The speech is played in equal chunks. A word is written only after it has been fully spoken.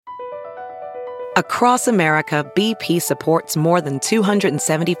Across America, BP supports more than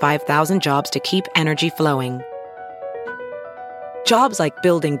 275,000 jobs to keep energy flowing. Jobs like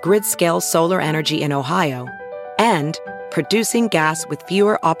building grid-scale solar energy in Ohio and producing gas with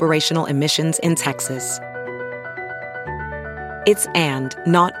fewer operational emissions in Texas. It's and,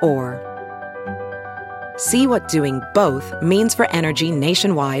 not or. See what doing both means for energy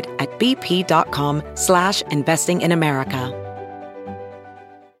nationwide at bp.com/investing in America.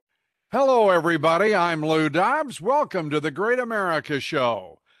 Hello, everybody. I'm Lou Dobbs. Welcome to the Great America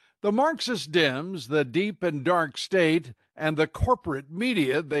Show. The Marxist Dems, the deep and dark state, and the corporate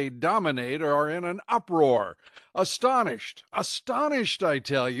media they dominate are in an uproar. Astonished, I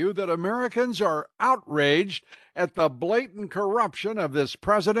tell you, that Americans are outraged at the blatant corruption of this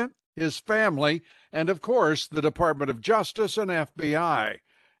president, his family, and of course, the Department of Justice and FBI,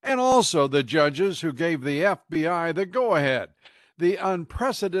 and also the judges who gave the FBI the go-ahead, the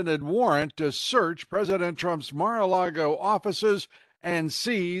unprecedented warrant to search President Trump's Mar-a-Lago offices and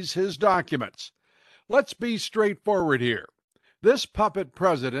seize his documents. Let's be straightforward here. This puppet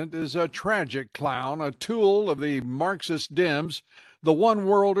president is a tragic clown, a tool of the Marxist Dems, the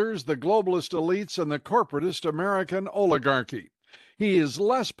one-worlders, the globalist elites, and the corporatist American oligarchy. He is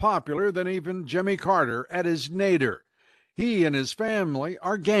less popular than even Jimmy Carter at his nadir. He and his family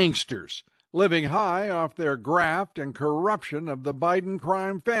are gangsters, living high off their graft and corruption of the Biden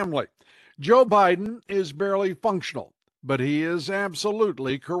crime family. Joe Biden is barely functional, but he is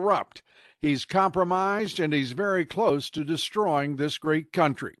absolutely corrupt. He's compromised, and he's very close to destroying this great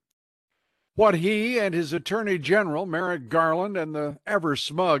country. What he and his Attorney General, Merrick Garland, and the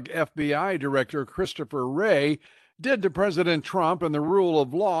ever-smug FBI Director, Christopher Wray, did to President Trump and the rule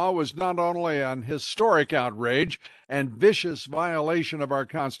of law was not only an historic outrage and vicious violation of our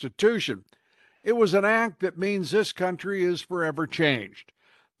Constitution, it was an act that means this country is forever changed.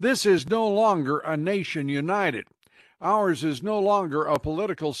 This is no longer a nation united. Ours is no longer a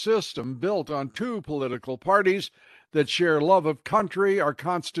political system built on two political parties that share love of country, our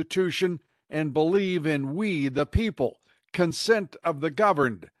Constitution, and believe in we, the people, consent of the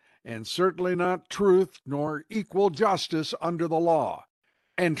governed, and certainly not truth nor equal justice under the law,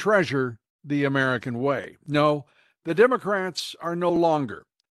 and treasure the American way. No, the Democrats are no longer.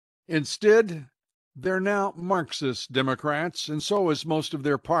 Instead, they're now Marxist Democrats, and so is most of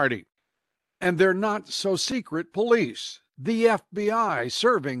their party. And they're not so secret police. The FBI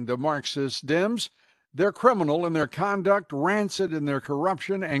serving the Marxist Dems. They're criminal in their conduct, rancid in their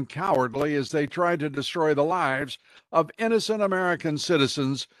corruption, and cowardly as they try to destroy the lives of innocent American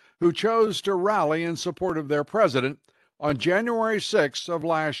citizens who chose to rally in support of their president on January 6th of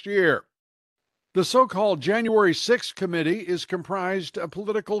last year. The so-called January 6th committee is comprised of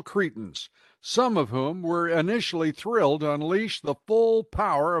political cretins, some of whom were initially thrilled to unleash the full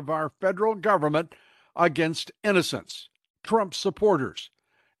power of our federal government against innocents, Trump supporters,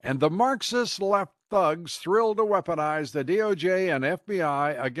 and the Marxist left thugs thrilled to weaponize the DOJ and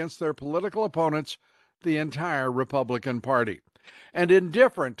FBI against their political opponents, the entire Republican Party. And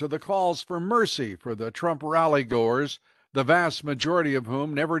indifferent to the calls for mercy for the Trump rally-goers, the vast majority of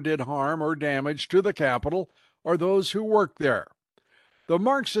whom never did harm or damage to the Capitol or those who worked there. The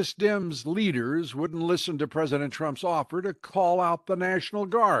Marxist Dems leaders wouldn't listen to President Trump's offer to call out the National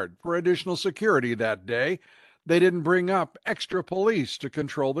Guard for additional security that day. They didn't bring up extra police to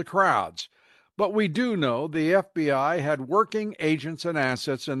control the crowds. But we do know the FBI had working agents and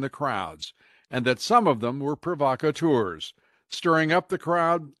assets in the crowds, and that some of them were provocateurs, stirring up the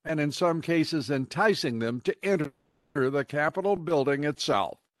crowd and in some cases enticing them to enter the Capitol building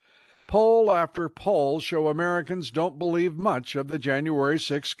itself. Poll after poll show Americans don't believe much of the January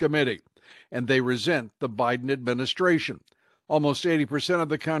 6th committee, and they resent the Biden administration. Almost 80% of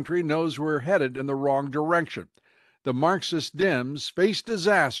the country knows we're headed in the wrong direction. The Marxist Dems face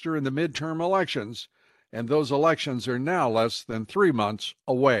disaster in the midterm elections, and those elections are now less than 3 months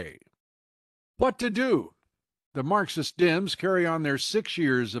away. What to do? The Marxist Dems carry on their 6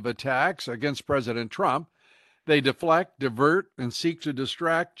 years of attacks against President Trump. They deflect, divert, and seek to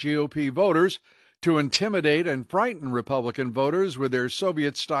distract GOP voters, to intimidate and frighten Republican voters with their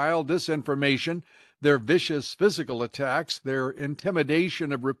Soviet-style disinformation, their vicious physical attacks, their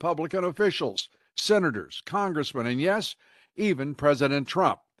intimidation of Republican officials, senators, congressmen, and yes, even President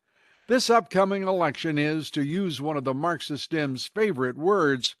Trump. This upcoming election is, to use one of the Marxist Dems' favorite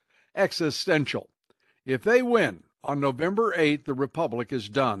words, existential. If they win on November 8th, the Republic is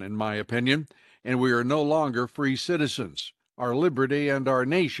done, in my opinion, and we are no longer free citizens. Our liberty and our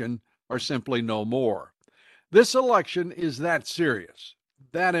nation are simply no more. This election is that serious,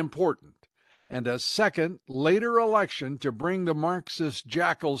 that important, and a second, later election to bring the Marxist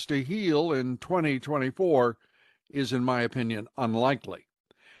jackals to heel in 2024 is, in my opinion, unlikely.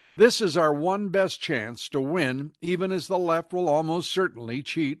 This is our one best chance to win, even as the left will almost certainly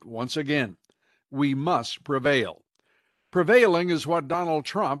cheat once again. We must prevail. Prevailing is what Donald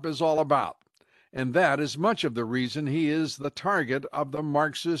Trump is all about, and that is much of the reason he is the target of the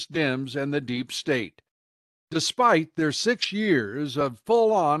Marxist Dems and the deep state. Despite their 6 years of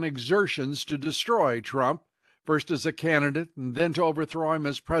full-on exertions to destroy Trump, first as a candidate and then to overthrow him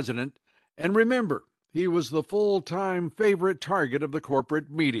as president, and remember, he was the full-time favorite target of the corporate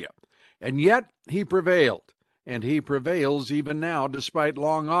media. And yet he prevailed, and he prevails even now despite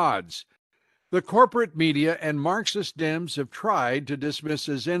long odds. The corporate media and Marxist Dems have tried to dismiss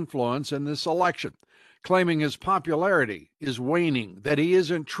his influence in this election, claiming his popularity is waning, that he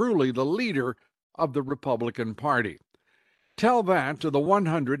isn't truly the leader of the Republican Party. Tell that to the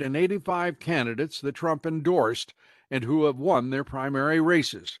 185 candidates that Trump endorsed and who have won their primary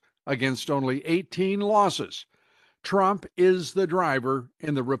races against only 18 losses. Trump is the driver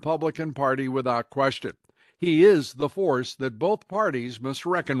in the Republican Party without question. He is the force that both parties must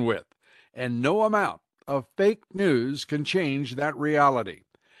reckon with, and no amount of fake news can change that reality.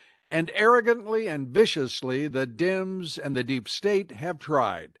 And arrogantly and viciously, the Dems and the deep state have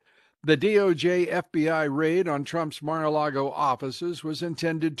tried. The DOJ FBI raid on Trump's Mar-a-Lago offices was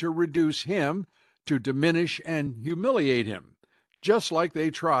intended to reduce him, to diminish and humiliate him, just like they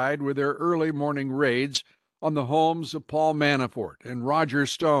tried with their early morning raids on the homes of Paul Manafort and Roger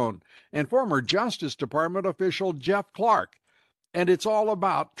Stone and former Justice Department official Jeff Clark. And it's all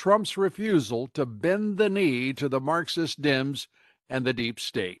about Trump's refusal to bend the knee to the Marxist Dems and the deep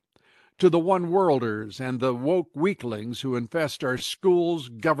state, to the one-worlders and the woke weaklings who infest our schools,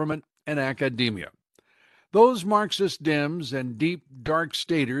 government, and academia. Those Marxist Dems and deep, dark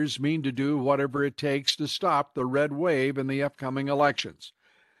staters mean to do whatever it takes to stop the red wave in the upcoming elections.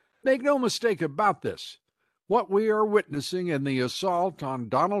 Make no mistake about this. What we are witnessing in the assault on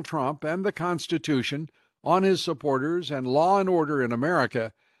Donald Trump and the Constitution, on his supporters and law and order in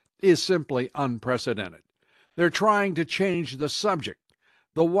America, is simply unprecedented. They're trying to change the subject.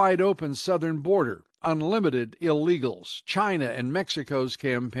 The wide-open southern border, unlimited illegals, China and Mexico's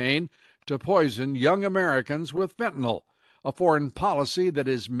campaign to poison young Americans with fentanyl, a foreign policy that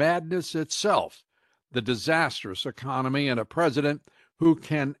is madness itself, the disastrous economy, and a president who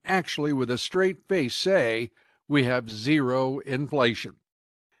can actually with a straight face say, we have zero inflation.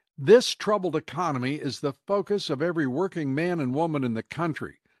 This troubled economy is the focus of every working man and woman in the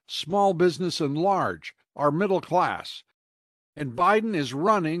country, small business and large, our middle class. And Biden is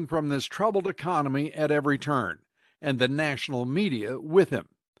running from this troubled economy at every turn, and the national media with him.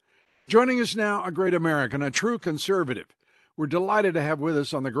 Joining us now, a great American, a true conservative. We're delighted to have with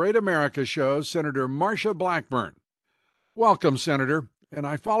us on the Great America Show, Senator Marsha Blackburn. Welcome, Senator. And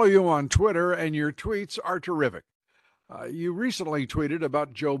I follow you on Twitter, and your tweets are terrific. You recently tweeted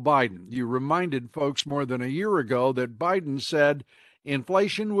about Joe Biden. You reminded folks more than a year ago that Biden said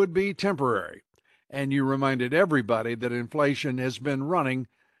inflation would be temporary. And you reminded everybody that inflation has been running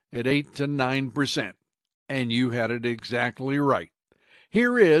at 8 to 9%. And you had it exactly right.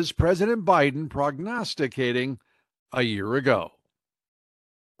 Here is President Biden prognosticating a year ago.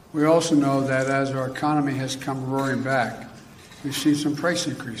 We also know that as our economy has come roaring back, we've seen some price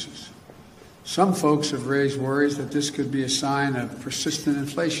increases. Some folks have raised worries that this could be a sign of persistent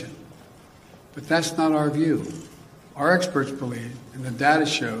inflation. But that's not our view. Our experts believe, and the data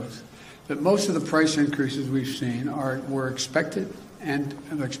shows, that most of the price increases we've seen were expected and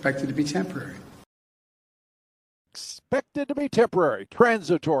are expected to be temporary. Expected to be temporary,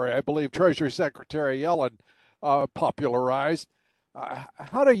 transitory, I believe Treasury Secretary Yellen popularized.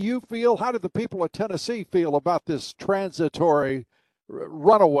 How do you feel? How do the people of Tennessee feel about this transitory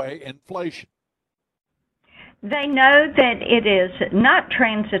runaway inflation? They know that it is not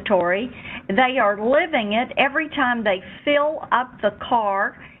transitory. They are living it every time they fill up the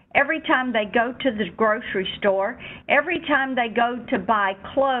car, every time they go to the grocery store, every time they go to buy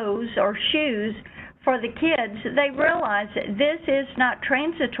clothes or shoes for the kids. They realize that this is not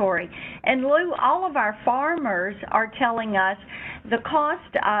transitory. And Lou, all of our farmers are telling us the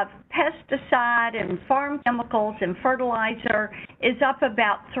cost of pesticide and farm chemicals and fertilizer is up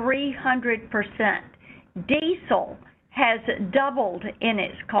about 300%. Diesel has doubled in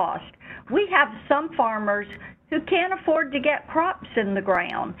its cost. We have some farmers who can't afford to get crops in the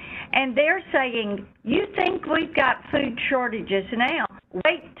ground, and they're saying, you think we've got food shortages now,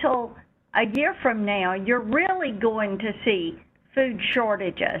 wait till a year from now, you're really going to see food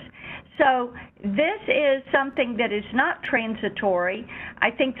shortages. So this is something that is not transitory. I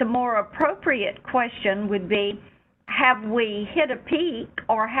think the more appropriate question would be, have we hit a peak,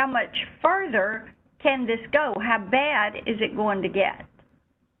 or how much further can this go? How bad is it going to get?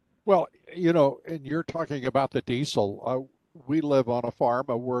 Well, you know, and you're talking about the diesel. We live on a farm,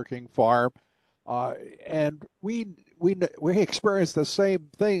 a working farm, and we experience the same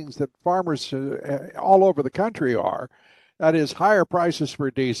things that farmers all over the country are. That is higher prices for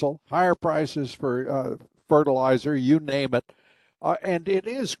diesel, higher prices for fertilizer, you name it. And it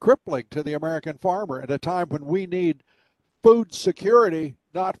is crippling to the American farmer at a time when we need food security,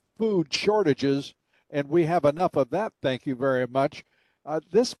 not food shortages. And we have enough of that, thank you very much.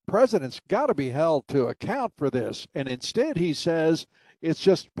 This president's got to be held to account for this. And instead, he says it's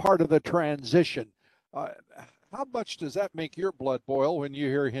just part of the transition. How much does that make your blood boil when you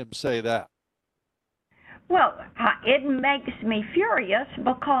hear him say that? Well, it makes me furious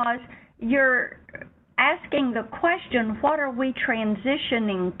because you're asking the question, what are we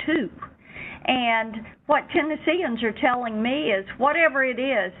transitioning to? And what Tennesseans are telling me is whatever it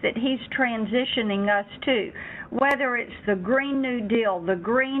is that he's transitioning us to, whether it's the Green New Deal, the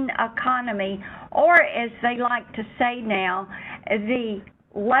green economy, or as they like to say now, the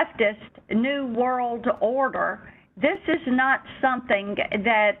leftist New World Order, this is not something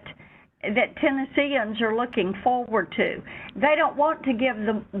that Tennesseans are looking forward to. They don't want to give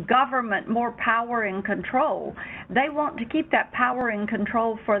the government more power and control. They want to keep that power and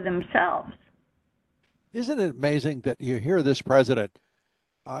control for themselves. Isn't it amazing that you hear this president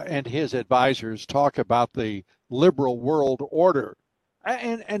and his advisors talk about the liberal world order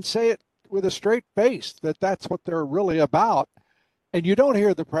and say it with a straight face, that that's what they're really about. And you don't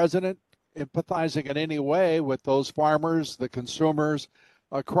hear the president empathizing in any way with those farmers, the consumers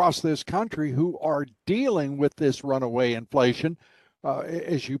across this country who are dealing with this runaway inflation.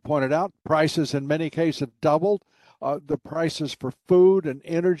 As you pointed out, prices in many cases have doubled. The prices for food and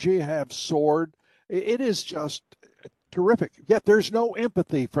energy have soared. It is just terrific. Yet there's no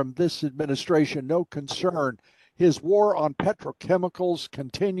empathy from this administration, no concern. His war on petrochemicals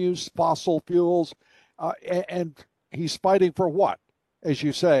continues, fossil fuels, and he's fighting for what? As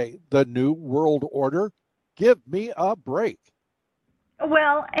you say, the new world order? Give me a break.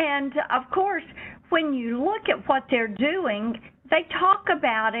 Well, and of course, when you look at what they're doing, they talk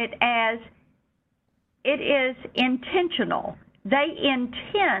about it as it is intentional. They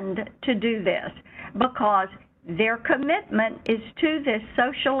intend to do this because their commitment is to this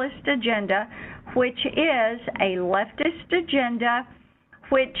socialist agenda, which is a leftist agenda,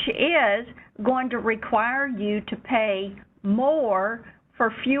 which is going to require you to pay more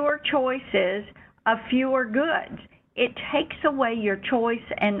for fewer choices of fewer goods. It takes away your choice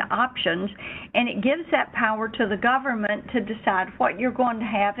and options, and it gives that power to the government to decide what you're going to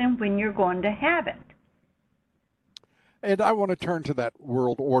have and when you're going to have it. And I want to turn to that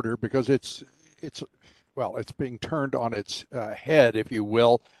world order because it's being turned on its head, if you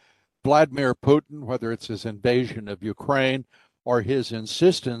will. Vladimir Putin, whether it's his invasion of Ukraine or his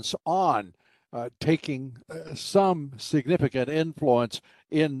insistence on taking some significant influence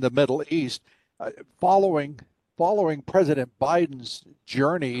in the Middle East, following President Biden's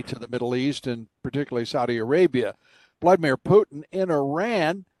journey to the Middle East and particularly Saudi Arabia, Vladimir Putin in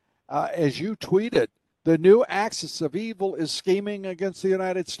Iran, as you tweeted, the new axis of evil is scheming against the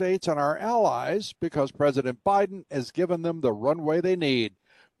United States and our allies because President Biden has given them the runway they need.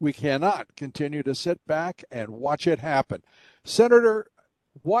 We cannot continue to sit back and watch it happen. Senator,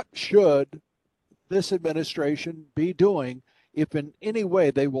 what should this administration be doing if in any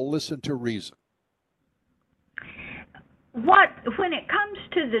way they will listen to reason? When it comes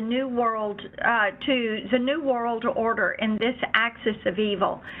to the new world order and this axis of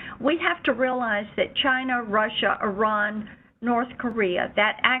evil, we have to realize that China, Russia, Iran, North Korea,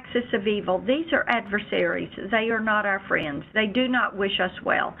 that axis of evil, these are adversaries. They are not our friends. They do not wish us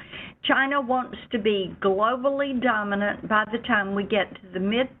well. China wants to be globally dominant by the time we get to the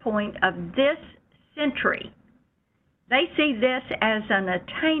midpoint of this century. They see this as an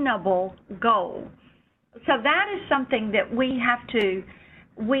attainable goal. So that is something that we have to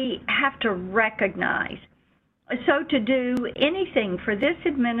recognize. So to do anything for this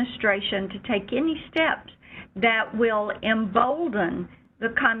administration to take any steps that will embolden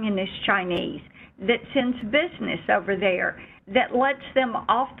the communist Chinese, that sends business over there, that lets them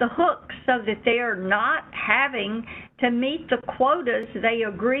off the hook so that they are not having to meet the quotas they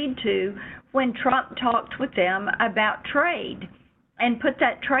agreed to when Trump talked with them about trade and put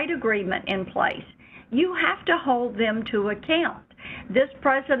that trade agreement in place. You have to hold them to account. This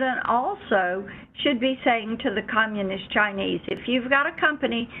president also should be saying to the communist Chinese, if you've got a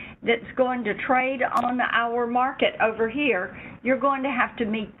company that's going to trade on our market over here, you're going to have to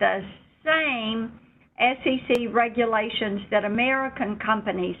meet the same SEC regulations that American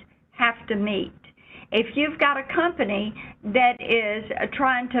companies have to meet. If you've got a company that is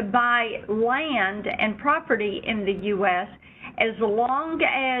trying to buy land and property in the U.S., as long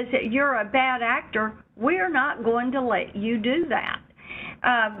as you're a bad actor, we're not going to let you do that.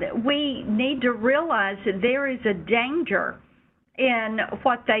 We need to realize that there is a danger in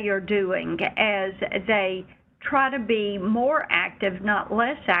what they are doing as they try to be more active, not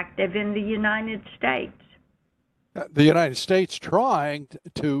less active, in the United States. The United States trying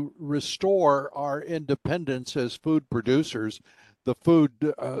to restore our independence as food producers, the food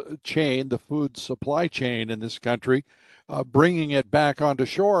chain, the food supply chain in this country, bringing it back onto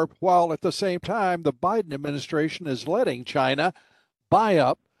shore, while at the same time the Biden administration is letting China buy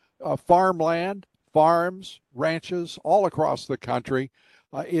up farmland, farms, ranches all across the country.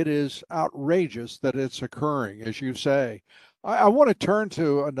 It is outrageous that it's occurring, as you say. I want to turn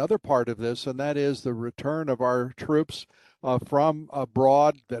to another part of this, and that is the return of our troops from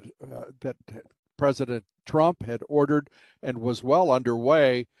abroad that President Trump had ordered and was well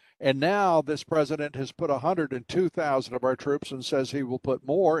underway. And now this president has put 102,000 of our troops and says he will put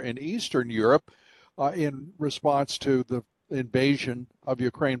more in Eastern Europe in response to the invasion of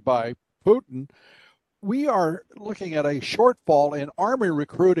Ukraine by Putin. We are looking at a shortfall in Army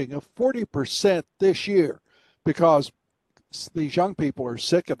recruiting of 40% this year because these young people are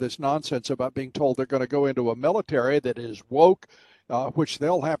sick of this nonsense about being told they're going to go into a military that is woke, which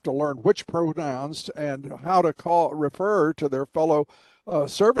they'll have to learn which pronouns and how to refer to their fellow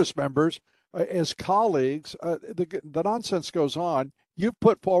service members as colleagues. The nonsense goes on. You've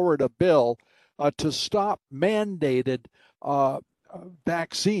put forward a bill to stop mandated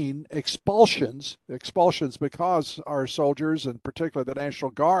vaccine expulsions because our soldiers, and particularly the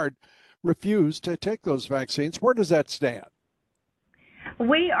National Guard, refuse to take those vaccines. Where does that stand?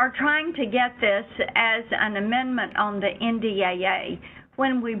 We are trying to get this as an amendment on the NDAA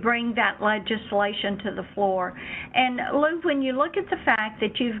when we bring that legislation to the floor. And Lou, when you look at the fact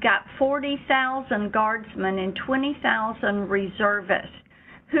that you've got 40,000 guardsmen and 20,000 reservists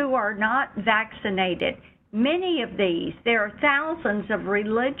who are not vaccinated, many of these, there are thousands of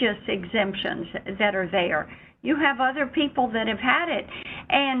religious exemptions that are there. You have other people that have had it.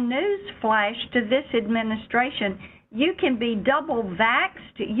 And newsflash to this administration, you can be double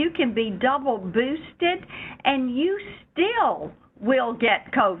vaxxed, you can be double boosted, and you still will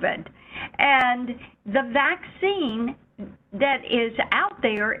get COVID. And the vaccine that is out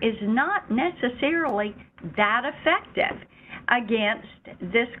there is not necessarily that effective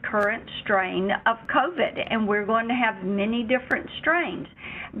against this current strain of COVID. And we're going to have many different strains.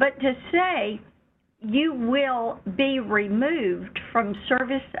 But to say you will be removed from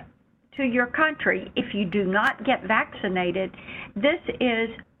service to your country if you do not get vaccinated, this is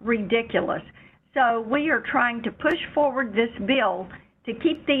ridiculous. So we are trying to push forward this bill to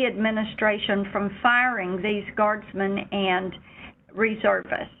keep the administration from firing these guardsmen and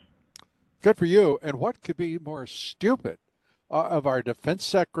reservists. Good for you. And what could be more stupid of our defense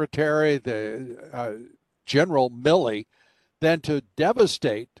secretary, the General Milley, than to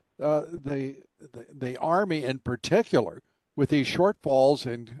devastate the Army in particular with these shortfalls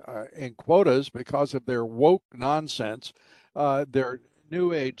in quotas because of their woke nonsense, their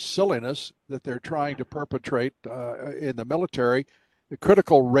new age silliness that they're trying to perpetrate in the military. The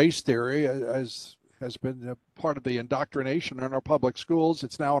critical race theory has been a part of the indoctrination in our public schools.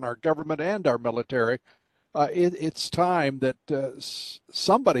 It's now in our government and our military. It's time that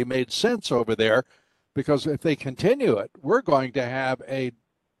somebody made sense over there, because if they continue it, we're going to have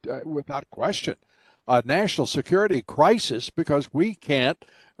without question, a national security crisis, because we can't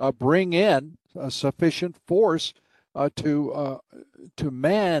bring in a sufficient force to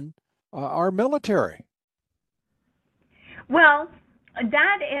man our military. Well,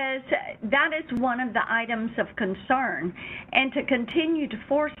 that is one of the items of concern, and to continue to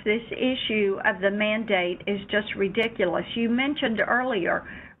force this issue of the mandate is just ridiculous. You mentioned earlier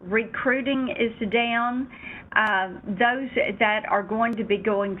recruiting is down. Those that are going to be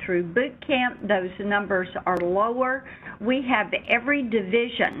going through boot camp, those numbers are lower. We have every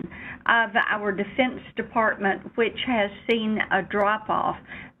division of our Defense Department which has seen a drop-off.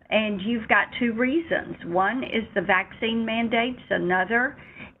 And you've got two reasons. One is the vaccine mandates. Another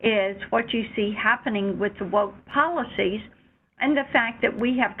is what you see happening with the woke policies and the fact that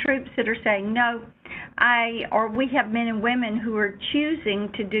we have troops that are saying, no, or we have men and women who are choosing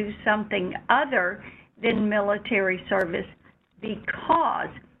to do something other than military service. because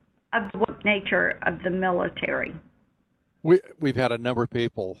of the nature of the military. We've had a number of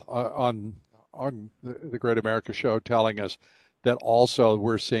people on the Great America Show telling us that also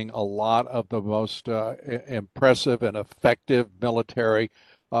we're seeing a lot of the most impressive and effective military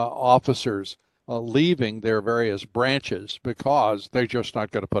officers leaving their various branches because they're just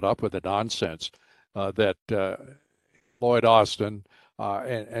not going to put up with the nonsense that Lloyd Austin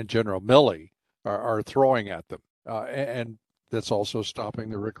and General Milley are throwing at them. And that's also stopping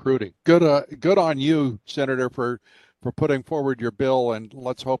the recruiting. Good on you, Senator, for putting forward your bill, and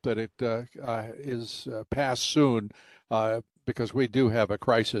let's hope that it is passed soon because we do have a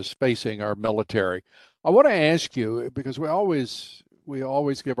crisis facing our military. I want to ask you, because we always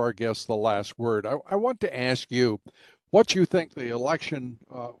give our guests the last word. I want to ask you what you think the election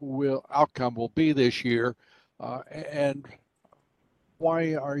outcome will be this year, and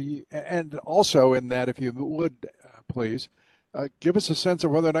why are you, and also in that, if you would, please, give us a sense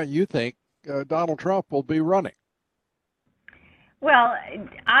of whether or not you think Donald Trump will be running. Well,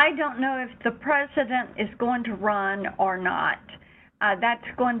 I don't know if the president is going to run or not. That's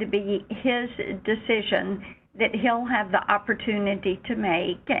going to be his decision that he'll have the opportunity to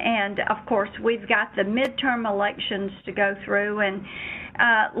make. And of course, we've got the midterm elections to go through. And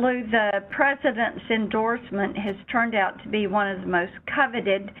Lou, the president's endorsement has turned out to be one of the most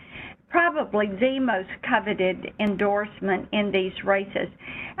coveted, probably the most coveted endorsement in these races.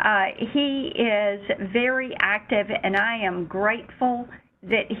 He is very active, and I am grateful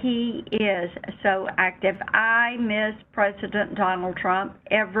that he is so active. I miss President Donald Trump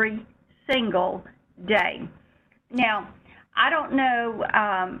every single day. Now, I don't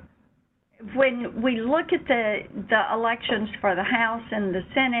know, when we look at the elections for the House and the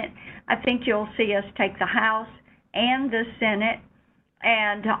Senate, I think you'll see us take the House and the Senate.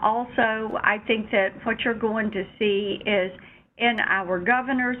 And also, I think that what you're going to see is in our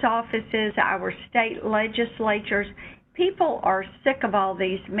governor's offices, our state legislatures, people are sick of all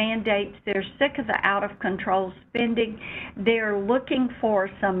these mandates. They're sick of the out-of-control spending. They're looking for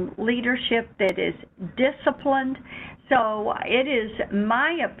some leadership that is disciplined. So it is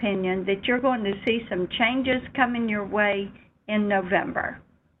my opinion that you're going to see some changes coming your way in November.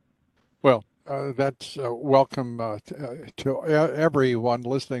 Well, that's welcome to everyone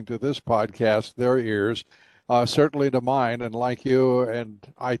listening to this podcast, their ears, certainly to mine. And like you, and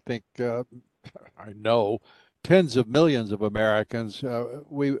I think, I know, tens of millions of Americans,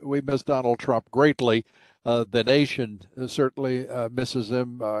 we miss Donald Trump greatly. The nation certainly misses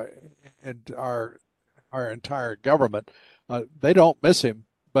him, and our entire government. They don't miss him,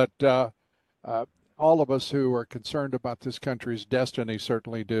 but all of us who are concerned about this country's destiny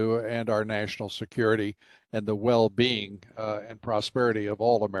certainly do, and our national security and the well-being and prosperity of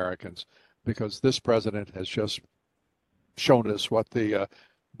all Americans, because this president has just shown us what the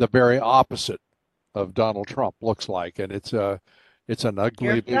very opposite of Donald Trump looks like, and it's an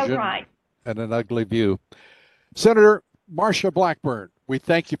ugly vision and an ugly view. Senator Marsha Blackburn, we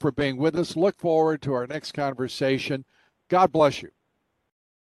thank you for being with us. Look forward to our next conversation. God bless you.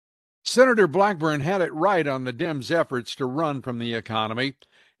 Senator Blackburn had it right on the Dems' efforts to run from the economy,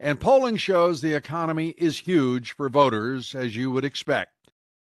 and polling shows the economy is huge for voters, as you would expect.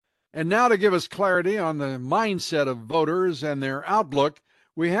 And now to give us clarity on the mindset of voters and their outlook,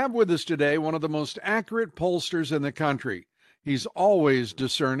 we have with us today one of the most accurate pollsters in the country. He's always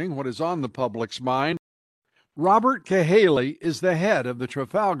discerning what is on the public's mind. Robert Cahaly is the head of the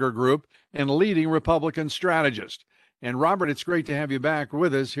Trafalgar Group and leading Republican strategist. And Robert, it's great to have you back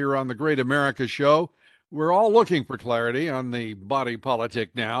with us here on the Great America Show. We're all looking for clarity on the body politic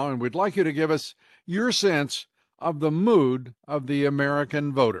now, and we'd like you to give us your sense of the mood of the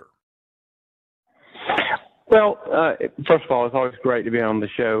American voter. Well, first of all, it's always great to be on the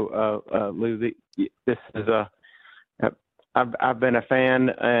show, Lou. This is I've been a fan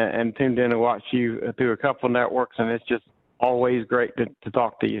and tuned in and watched you through a couple of networks, and it's just always great to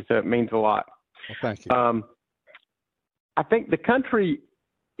talk to you. So it means a lot. Well, thank you. I think the country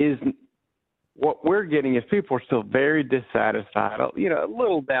is, what we're getting is people are still very dissatisfied. A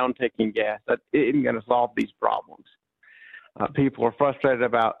little downtick in gas that isn't going to solve these problems. People are frustrated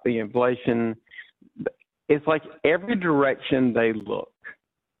about the inflation. It's like every direction they look,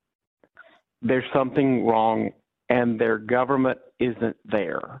 there's something wrong, and their government isn't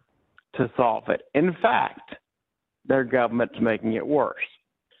there to solve it. In fact, their government's making it worse.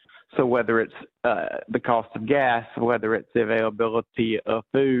 So whether it's the cost of gas, whether it's the availability of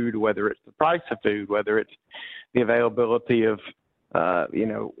food, whether it's the price of food, whether it's the availability of,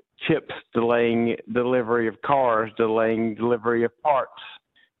 chips delaying delivery of cars, delaying delivery of parts,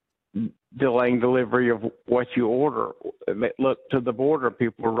 delaying delivery of what you order. Look to the border.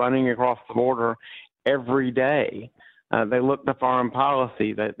 People are running across the border every day. They look to foreign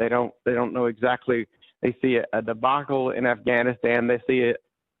policy. They don't know exactly. They see a debacle in Afghanistan. They see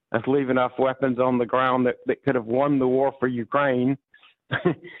us leave enough weapons on the ground that could have won the war for Ukraine.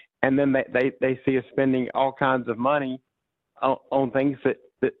 And then they see us spending all kinds of money on things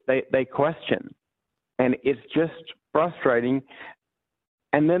that they question. And it's just frustrating.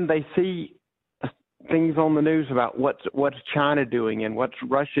 And then they see things on the news about what's China doing and what's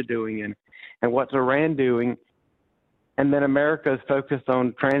Russia doing and what's Iran doing. And then America is focused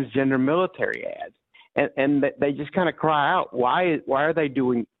on transgender military ads. And they just kind of cry out, why are they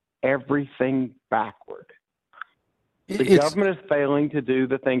doing everything backward? The government is failing to do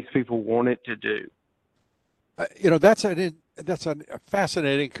the things people want it to do. That's a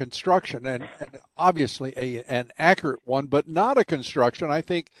fascinating construction and obviously an accurate one, but not a construction I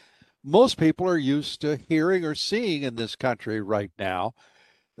think most people are used to hearing or seeing in this country right now.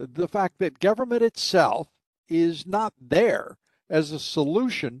 The fact that government itself is not there as a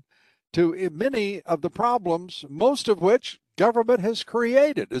solution to many of the problems, most of which government has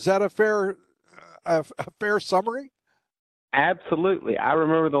created. Is that a fair summary? Absolutely. I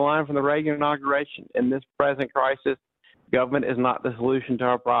remember the line from the Reagan inauguration. In this present crisis, government is not the solution to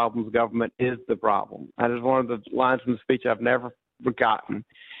our problems. Government is the problem. That is one of the lines from the speech I've never forgotten.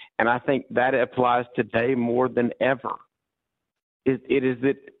 And I think that applies today more than ever. It is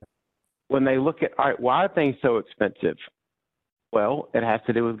that when they look at, all right, why are things so expensive? Well, it has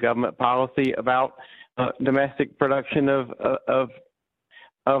to do with government policy about domestic production of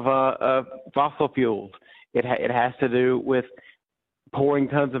fossil fuels. It has to do with pouring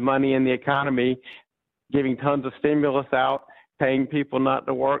tons of money in the economy, giving tons of stimulus out, paying people not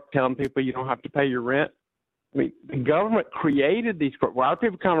to work, telling people you don't have to pay your rent. I mean, the government created these. Why are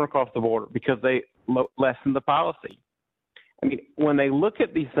people coming across the border? Because they lessen the policy. I mean, when they look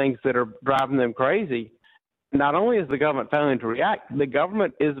at these things that are driving them crazy, not only is the government failing to react, the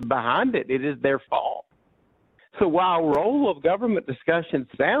government is behind it. It is their fault. So while role of government discussions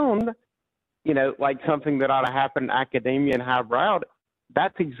sound, like something that ought to happen in academia and highbrow,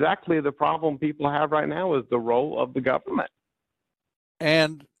 that's exactly the problem people have right now is the role of the government.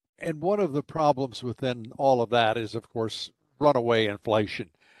 And one of the problems within all of that is, of course, runaway inflation.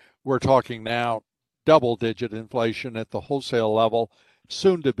 We're talking now double-digit inflation at the wholesale level,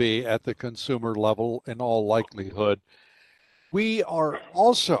 soon to be at the consumer level in all likelihood. We are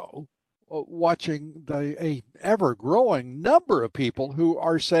also watching a ever-growing number of people who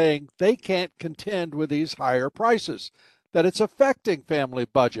are saying they can't contend with these higher prices, that it's affecting family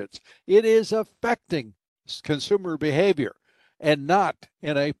budgets. It is affecting consumer behavior, and not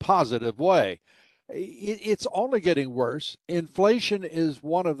in a positive way. It's only getting worse. Inflation is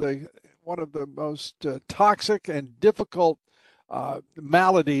one of the most toxic and difficult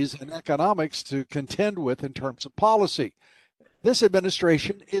maladies in economics to contend with in terms of policy. This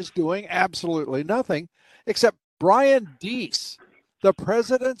administration is doing absolutely nothing except Brian Deese, the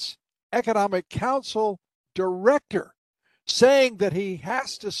president's economic council director, saying that he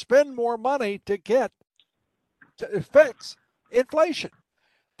has to spend more money to fix inflation.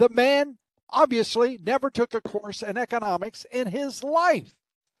 The man obviously never took a course in economics in his life.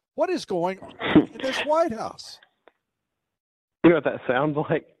 What is going on in this White House? You know what that sounds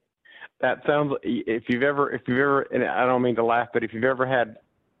like? That sounds, if you've ever, and I don't mean to laugh, but if you've ever had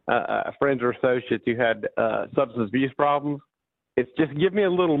friends or associates who had substance abuse problems, it's just give me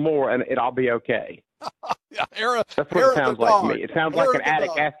a little more and it'll be okay. Yeah, that's what it sounds like to me. It sounds like an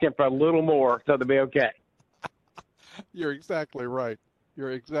addict asking for a little more so they'll be okay. You're exactly right.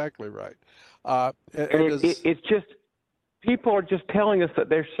 It's just, people are just telling us that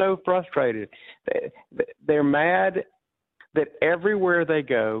they're so frustrated. They're mad that everywhere they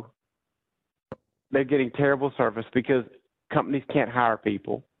go, they're getting terrible service because companies can't hire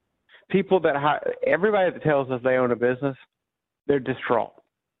people. Everybody that tells us they own a business, they're distraught.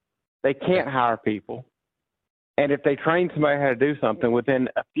 They can't hire people. And if they train somebody how to do something, within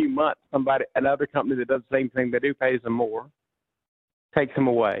a few months, another company that does the same thing they do pays them more, takes them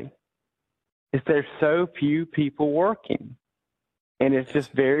away. There's so few people working. And it's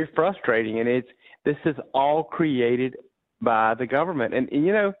just very frustrating. And this is all created by the government. And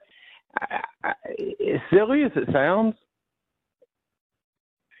as silly as it sounds,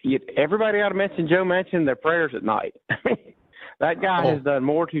 everybody ought to mention Joe Manchin in their prayers at night. That guy has done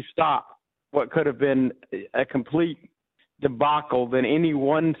more to stop what could have been a complete debacle than any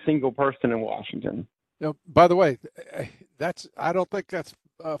one single person in Washington. By the way, I don't think that's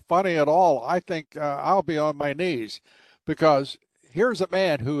funny at all. I think I'll be on my knees because here's a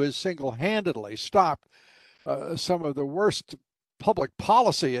man who has single-handedly stopped some of the worst public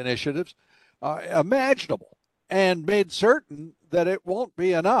policy initiatives imaginable, and made certain that it won't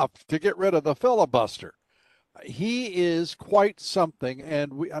be enough to get rid of the filibuster. He is quite something,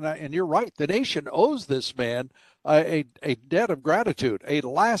 and you're right. The nation owes this man a debt of gratitude, a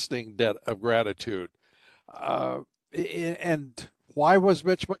lasting debt of gratitude. Uh, and why was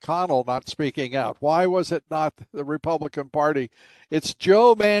Mitch McConnell not speaking out? Why was it not the Republican Party? It's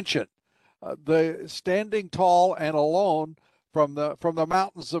Joe Manchin, the standing tall and alone from the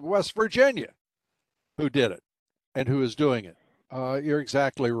mountains of West Virginia, who did it and who is doing it. You're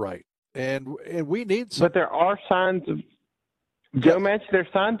exactly right, and we need some. But there are signs of Joe Manchin. There's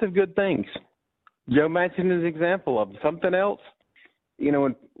signs of good things. Joe Manchin is an example of something else. You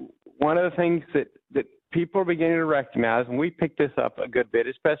know, one of the things that people are beginning to recognize, and we picked this up a good bit,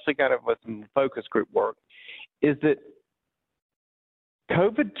 especially kind of with some focus group work, is that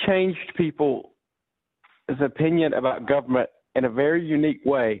COVID changed people's opinion about government in a very unique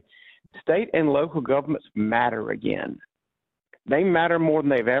way. State and local governments matter again. They matter more than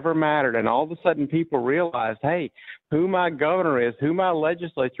they've ever mattered. And all of a sudden people realize, hey, who my governor is, who my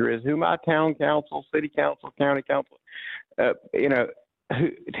legislature is, who my town council, city council, county council,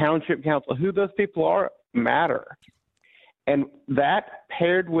 township council, who those people are matter. And that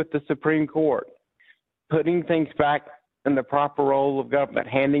paired with the Supreme Court, putting things back in the proper role of government,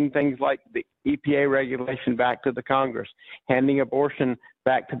 handing things like the EPA regulation back to the Congress, handing abortion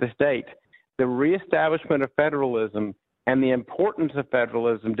back to the state, the reestablishment of federalism and the importance of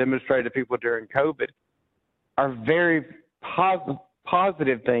federalism demonstrated to people during COVID are very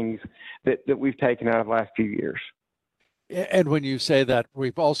positive things that we've taken out of the last few years. And when you say that,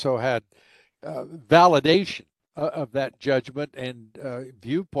 we've also had validation of that judgment and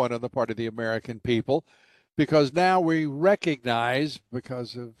viewpoint on the part of the American people, because now we recognize,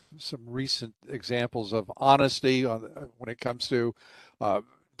 because of some recent examples of honesty when it comes to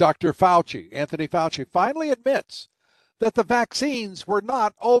Dr. Fauci, Anthony Fauci, finally admits that the vaccines were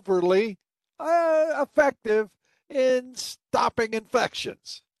not overly effective in stopping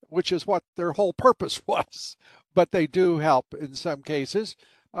infections, which is what their whole purpose was. But they do help in some cases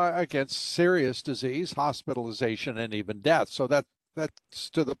against serious disease, hospitalization, and even death. So that's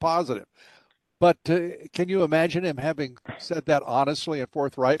to the positive. But can you imagine him having said that honestly and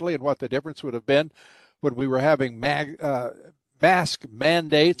forthrightly, and what the difference would have been when we were having mask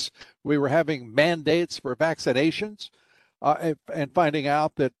mandates, we were having mandates for vaccinations, and finding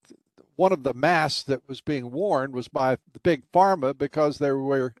out that one of the masks that was being worn was by the big pharma because they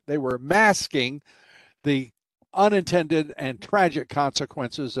were masking the unintended and tragic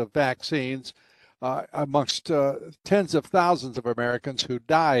consequences of vaccines amongst tens of thousands of Americans who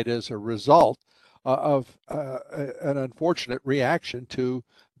died as a result of an unfortunate reaction to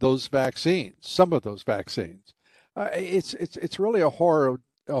those vaccines, some of those vaccines. It's really a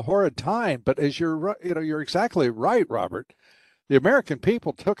horrid time. But as you're exactly right, Robert. The American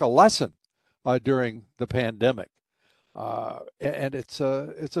people took a lesson during the pandemic, and it's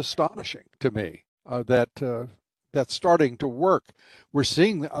astonishing to me that that's starting to work. We're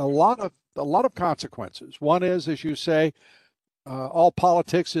seeing a lot of consequences. One is, as you say, all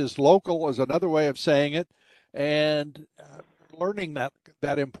politics is local is another way of saying it, and learning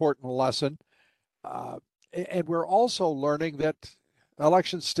that important lesson. And we're also learning that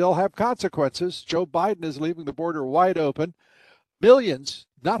elections still have consequences. Joe Biden is leaving the border wide open. Millions,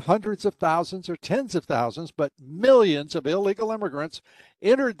 not hundreds of thousands or tens of thousands, but millions of illegal immigrants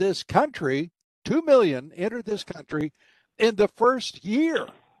entered this country. 2 million entered this country in the first year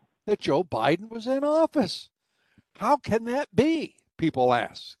that Joe Biden was in office. How can that be? People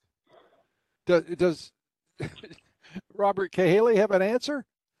ask. Does Robert Cahaly have an answer?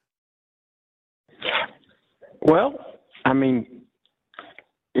 Well, I mean,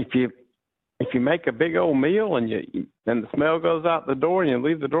 if you make a big old meal and the smell goes out the door and you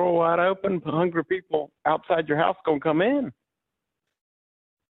leave the door wide open, hungry people outside your house gonna come in.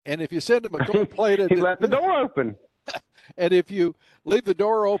 And if you send them a gold-plated, he left the door open. And if you leave the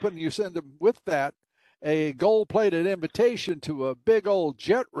door open, you send them with that a gold-plated invitation to a big old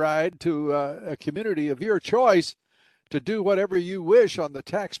jet ride to a community of your choice to do whatever you wish on the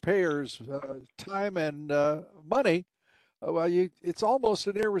taxpayers' time and money. Well, it's almost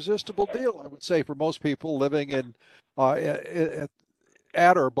an irresistible deal, I would say, for most people living in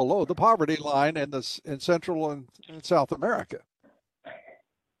at or below the poverty line in Central and South America.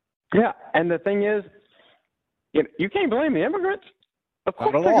 Yeah, and the thing is, you can't blame the immigrants. Of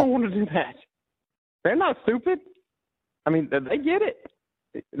course they're going to want to do that. They're not stupid. I mean, they get it.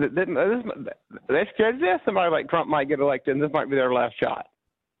 they're scared to death somebody like Trump might get elected, and this might be their last shot.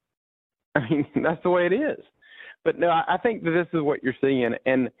 I mean, that's the way it is. But no, I think that this is what you're seeing,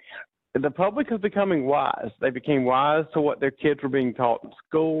 and the public is becoming wise. They became wise to what their kids were being taught in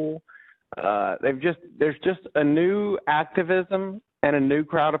school. There's just a new activism, and a new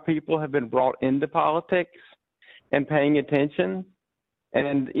crowd of people have been brought into politics and paying attention.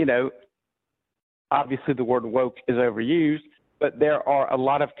 And, you know, obviously the word woke is overused, but there are a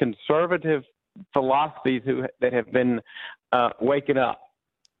lot of conservative philosophies that have been waking up.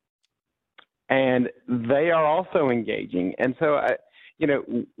 And they are also engaging. And so,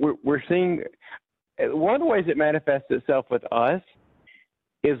 we're seeing one of the ways it manifests itself with us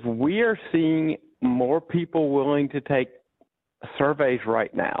is we are seeing more people willing to take surveys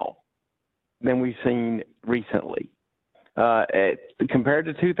right now than we've seen recently. Compared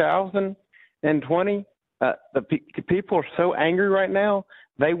to 2020, people are so angry right now,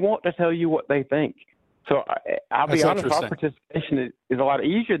 they want to tell you what they think. So I'll be honest, our participation is a lot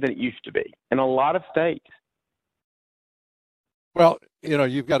easier than it used to be in a lot of states. Well,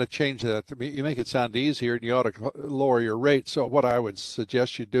 you've got to change that. You make it sound easier, and you ought to lower your rate. So what I would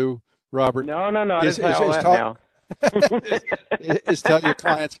suggest you do, Robert, is tell your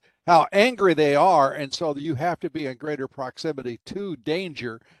clients how angry they are, and so you have to be in greater proximity to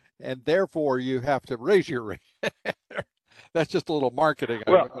danger, and therefore you have to raise your rate. That's just a little marketing.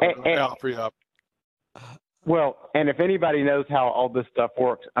 Well, I offer you up. Well, and if anybody knows how all this stuff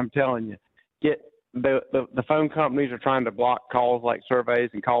works, I'm telling you, get the phone companies are trying to block calls like surveys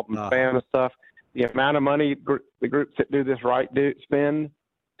and call them spam and stuff. The amount of money the groups that do this spend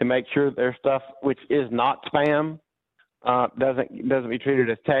to make sure their stuff, which is not spam, doesn't be treated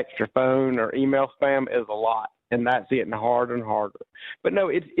as text or phone or email spam, is a lot, and that's getting harder and harder. But no,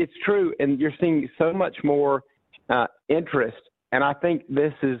 it's true, and you're seeing so much more interest, and I think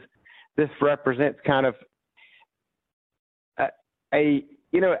this represents kind of I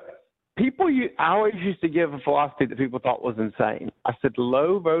always used to give a philosophy that people thought was insane. I said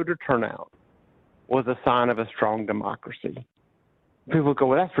low voter turnout was a sign of a strong democracy. People go,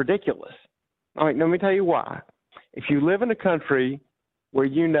 well, that's ridiculous. All right, let me tell you why. If you live in a country where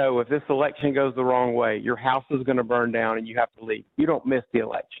if this election goes the wrong way, your house is going to burn down and you have to leave, you don't miss the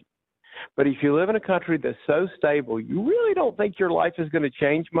election. But if you live in a country that's so stable, you really don't think your life is going to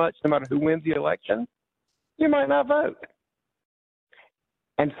change much no matter who wins the election, you might not vote.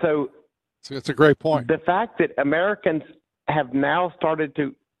 And so it's a great point. The fact that Americans have now started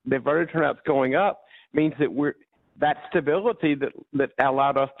the voter turnout's going up means that that stability that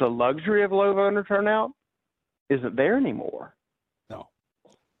allowed us the luxury of low voter turnout isn't there anymore.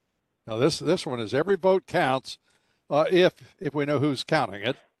 No, this one is every vote counts if we know who's counting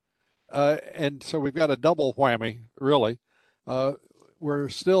it. And so we've got a double whammy, really. We're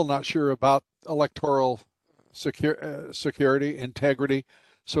still not sure about electoral security, integrity.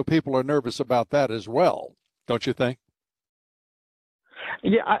 So people are nervous about that as well, don't you think?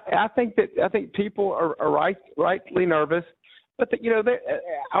 Yeah, I think people are rightly nervous, but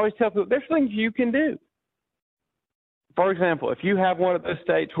I always tell people there's things you can do. For example, if you have one of those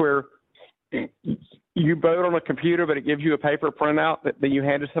states where you vote on a computer, but it gives you a paper printout that then you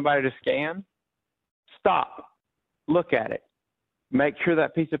hand to somebody to scan, stop, look at it, make sure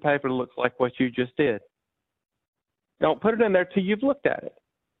that piece of paper looks like what you just did. Don't put it in there till you've looked at it.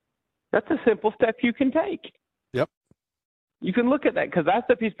 That's a simple step you can take. Yep. You can look at that because that's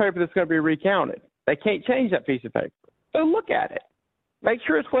the piece of paper that's going to be recounted. They can't change that piece of paper. So look at it. Make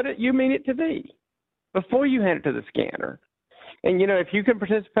sure it's what you mean it to be before you hand it to the scanner. And, if you can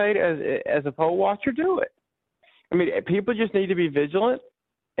participate as a poll watcher, do it. I mean, people just need to be vigilant,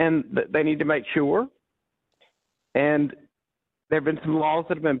 and they need to make sure. And there have been some laws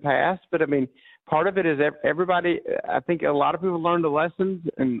that have been passed, but, I mean, part of it is everybody, I think a lot of people learned the lessons,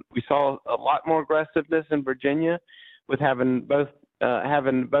 and we saw a lot more aggressiveness in Virginia with having both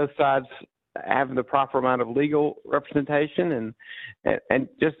sides having the proper amount of legal representation and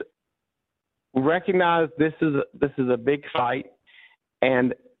just recognize this is a big fight.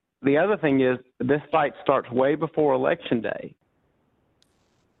 And the other thing is this fight starts way before Election Day.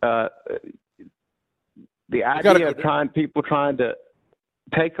 The idea of people trying to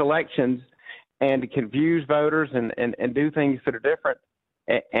take elections and to confuse voters and do things that are different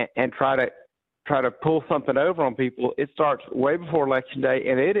and try to pull something over on people, it starts way before Election Day,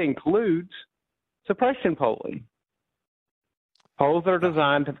 and it includes suppression polling. Polls are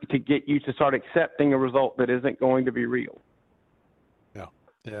designed to get you to start accepting a result that isn't going to be real.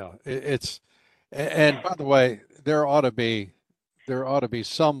 Yeah. And by the way, there ought to be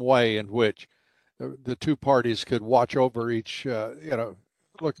some way in which the two parties could watch over each,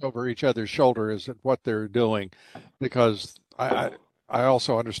 look over each other's shoulders at what they're doing, because I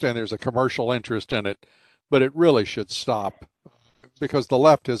also understand there's a commercial interest in it, but it really should stop, because the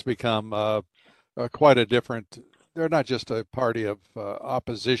left has become quite a different. They're not just a party of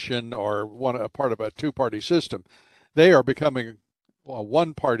opposition or a part of a two-party system. They are becoming a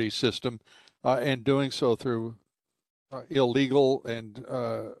one-party system, and doing so through illegal and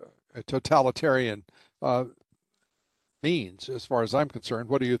totalitarian means, as far as I'm concerned.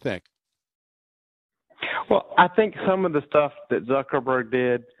 What do you think? Well, I think some of the stuff that Zuckerberg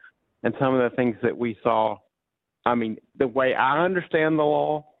did and some of the things that we saw, I mean, the way I understand the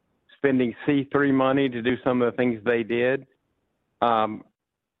law, spending C3 money to do some of the things they did,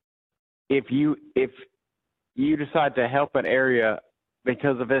 if you decide to help an area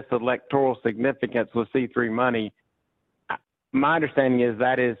because of its electoral significance with C3 money, my understanding is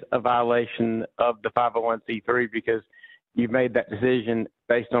that is a violation of the 501c3, because you've made that decision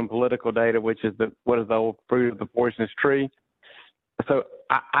based on political data, which is what is the old fruit of the poisonous tree. So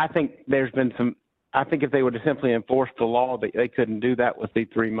I think there's been some. I think if they would have simply enforced the law, they couldn't do that with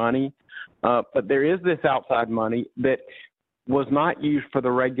C3 money. But there is this outside money that was not used for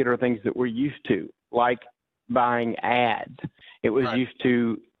the regular things that we're used to, like buying ads. It was Right.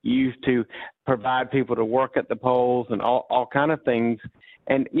 used to provide people to work at the polls and all kind of things.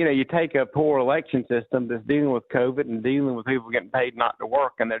 And, you know, you take a poor election system that's dealing with COVID and dealing with people getting paid not to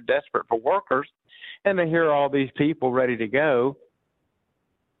work, and they're desperate for workers, and then here are all these people ready to go,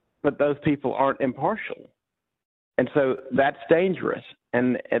 but those people aren't impartial. And so that's dangerous,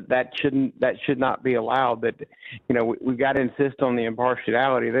 and that should not be allowed. That, you know, we've got to insist on the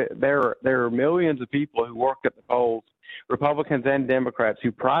impartiality. There are millions of people who work at the polls, Republicans and Democrats,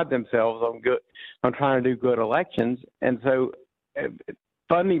 who pride themselves on trying to do good elections, and so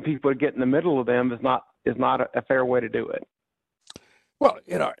funding people to get in the middle of them is not a fair way to do it. Well,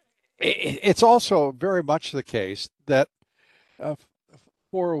 you know, it's also very much the case that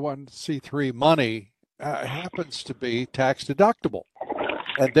 401c3 money happens to be tax deductible.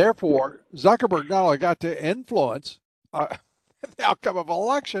 And therefore, Zuckerberg not only got to influence the outcome of an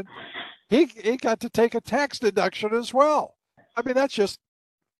election, he got to take a tax deduction as well. I mean, that's just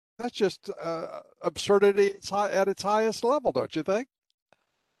absurdity at its highest level, don't you think?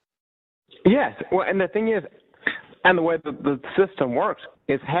 Yes. Well, and the thing is, and the way the system works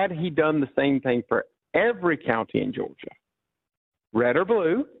is, had he done the same thing for every county in Georgia, red or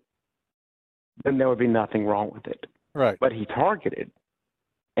blue, then there would be nothing wrong with it. Right. But he targeted,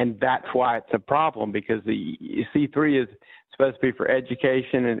 and that's why it's a problem, because the C3 is supposed to be for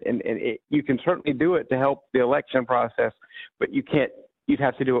education, and you can certainly do it to help the election process, but you can't. You'd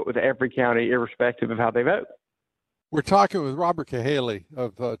have to do it with every county, irrespective of how they vote. We're talking with Robert Cahaley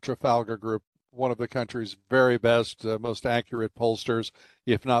of Trafalgar Group, one of the country's very best, most accurate pollsters,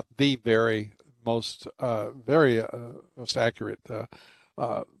 if not the most accurate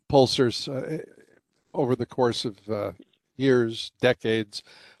pollsters over the course of years, decades,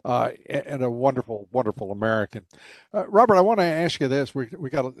 and a wonderful, wonderful American. Robert, I want to ask you this. We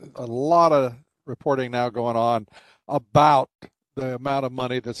got a lot of reporting now going on about the amount of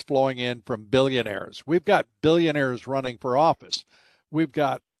money that's flowing in from billionaires. We've got billionaires running for office. We've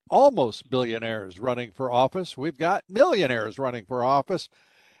got almost billionaires running for office. We've got millionaires running for office.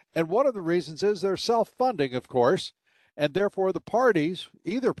 And one of the reasons is they're self-funding, of course, and therefore the parties,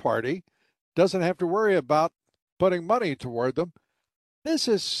 either party, doesn't have to worry about putting money toward them. This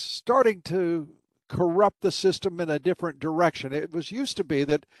is starting to corrupt the system in a different direction. It was used to be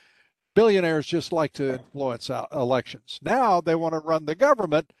that billionaires just like to influence elections. Now they want to run the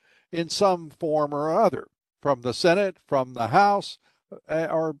government in some form or other, from the Senate, from the House,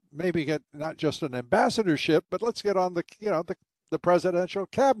 or maybe get not just an ambassadorship, but let's get on the presidential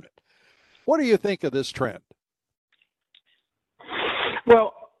cabinet. What do you think of this trend?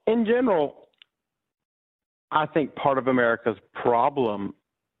 Well, in general, I think part of America's problem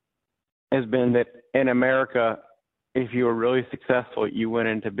has been that in America, if you were really successful, you went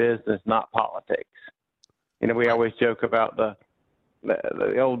into business, not politics. You know, we always joke about the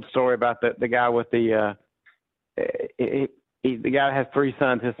old story about the guy with the guy has three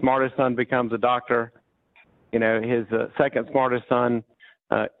sons. His smartest son becomes a doctor. You know, his second smartest son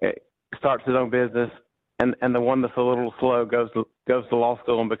starts his own business, and the one that's a little slow goes to law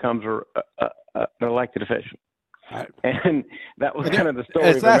school and becomes an elected official. Right. And that was kind of the story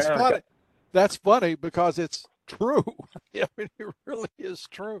of America. Funny. That's funny because it's true. I mean, it really is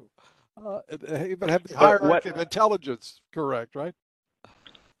true. They even have the hierarchy of intelligence correct, right?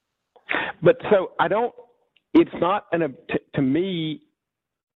 But so it's not to me,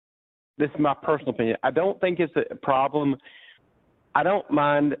 this is my personal opinion, I don't think it's a problem I don't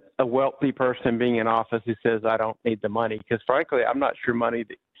mind a wealthy person being in office who says I don't need the money, because frankly, I'm not sure money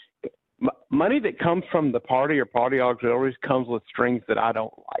that comes from the party or party auxiliaries comes with strings that I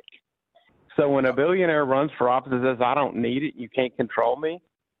don't like. So when a billionaire runs for office and says I don't need it, you can't control me,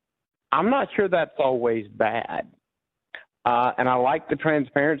 I'm not sure that's always bad. And I like the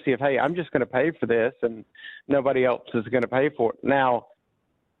transparency of, hey, I'm just going to pay for this and nobody else is going to pay for it. Now,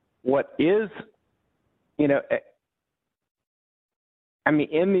 what is, in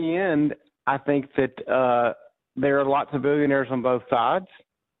the end, I think that there are lots of billionaires on both sides.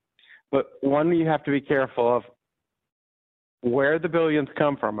 But one, you have to be careful of where the billions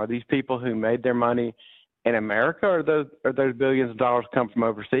come from. Are these people who made their money in America, or those billions of dollars come from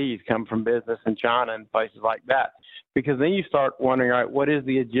overseas, come from business in China and places like that? Because then you start wondering, all right, what is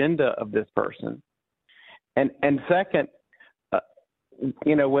the agenda of this person? And second,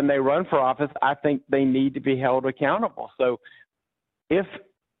 when they run for office, I think they need to be held accountable. So if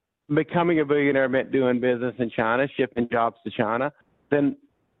becoming a billionaire meant doing business in China, shipping jobs to China, then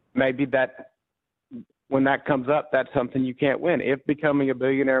maybe that when that comes up, that's something you can't win. If becoming a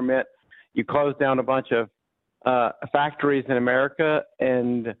billionaire meant you close down a bunch of factories in America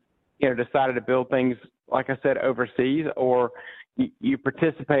and decided to build things, like I said, overseas, or you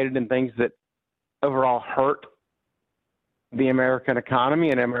participated in things that overall hurt the American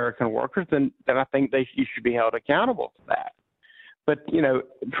economy and American workers, then I think you should be held accountable for that. But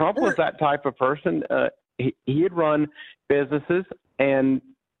Trump was that type of person. He had run businesses, and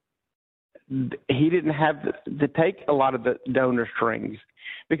he didn't have to take a lot of the donor strings,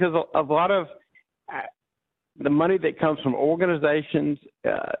 because a lot of the money that comes from organizations,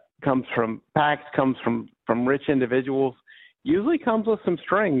 comes from PACs, comes from rich individuals, usually comes with some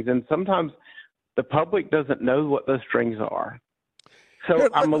strings, and sometimes the public doesn't know what those strings are. So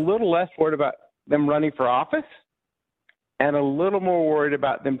I'm a little less worried about them running for office and a little more worried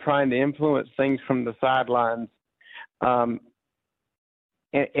about them trying to influence things from the sidelines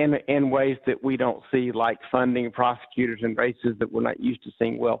in ways that we don't see, like funding prosecutors in races that we're not used to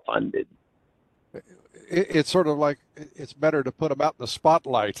seeing well funded. It's sort of like it's better to put them out in the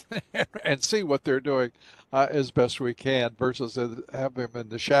spotlight and see what they're doing as best we can versus have them in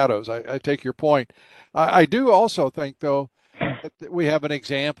the shadows. I take your point. I do also think, though, that we have an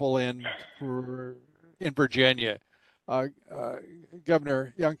example in Virginia.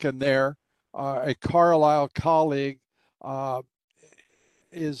 Governor Youngkin there, a Carlisle colleague,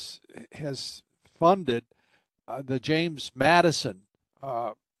 has funded the James Madison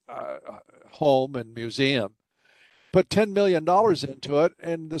home and museum, put $10 million into it.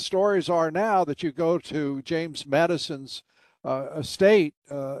 And the stories are now that you go to James Madison's estate,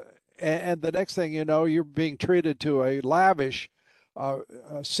 and the next thing you know, you're being treated to a lavish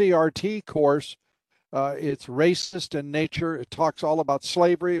CRT course. It's racist in nature. It talks all about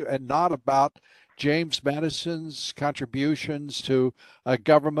slavery and not about James Madison's contributions to a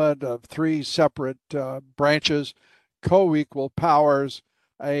government of three separate branches, co-equal powers,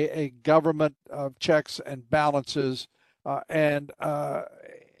 a government of checks and balances, and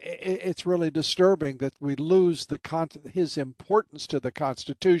it's really disturbing that we lose his importance to the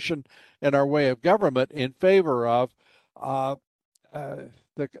Constitution and our way of government in favor of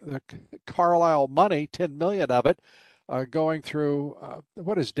the Carlisle money, 10 million of it, going through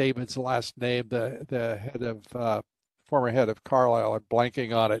what is David's last name? The head of former head of Carlisle. I'm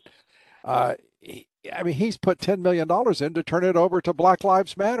blanking on it. He's put $10 million in to turn it over to Black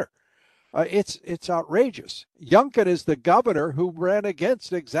Lives Matter. It's outrageous. Youngkin is the governor who ran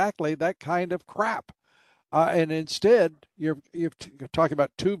against exactly that kind of crap. And instead, you're talking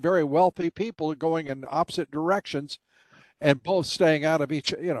about two very wealthy people going in opposite directions and both staying out of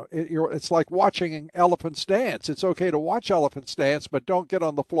each. It's like watching elephants dance. It's okay to watch elephants dance, but don't get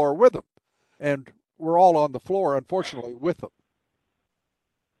on the floor with them. And we're all on the floor, unfortunately, with them.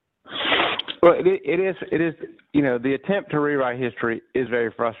 Well, it is. The attempt to rewrite history is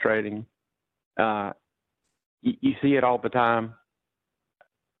very frustrating. You see it all the time,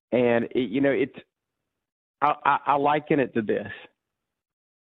 and I liken it to this.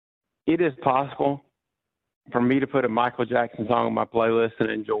 It is possible for me to put a Michael Jackson song on my playlist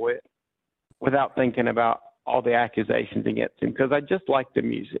and enjoy it without thinking about all the accusations against him, because I just like the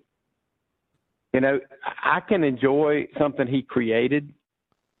music. I can enjoy something he created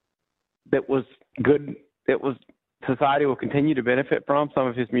that was good, that was society will continue to benefit from, some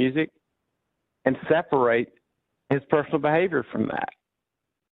of his music, and separate his personal behavior from that.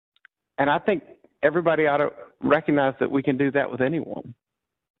 And I think everybody ought to recognize that we can do that with anyone.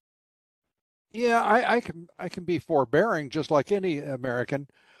 Yeah, I can be forbearing just like any American,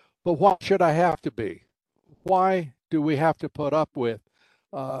 but why should I have to be? Why do we have to put up with?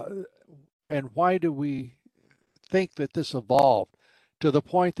 And why do we think that this evolved to the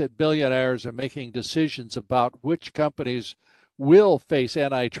point that billionaires are making decisions about which companies will face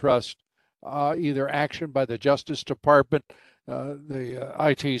antitrust, either action by the Justice Department, the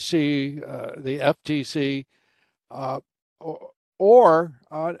ITC, the FTC, or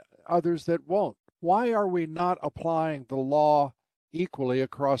others that won't? Why are we not applying the law equally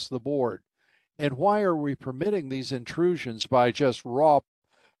across the board? And why are we permitting these intrusions by just raw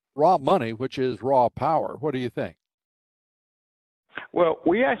money, which is raw power? What do you think? Well,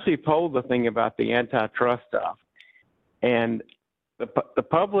 we actually polled the thing about the antitrust stuff, and the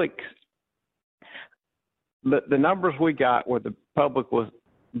public, the numbers we got where the public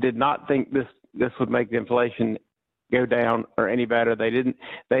did not think this would make the inflation go down or any better. They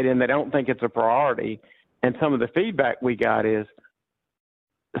don't think it's a priority. And some of the feedback we got is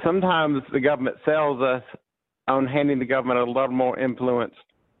sometimes the government sells us on handing the government a little more influence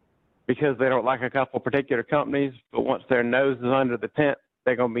because they don't like a couple particular companies, but once their nose is under the tent,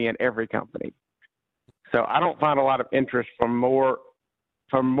 they're going to be in every company. So I don't find a lot of interest from more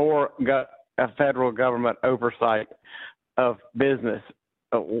federal government oversight of business.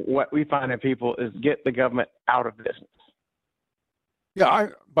 What we find in people is get the government out of business. Yeah,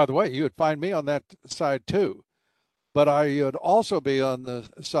 by the way, you would find me on that side too, but I would also be on the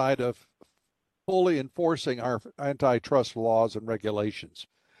side of fully enforcing our antitrust laws and regulations.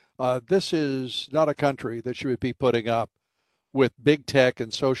 This is not a country that should be putting up with big tech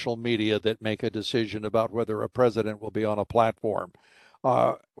and social media that make a decision about whether a president will be on a platform,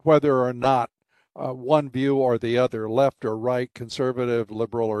 whether or not one view or the other, left or right, conservative,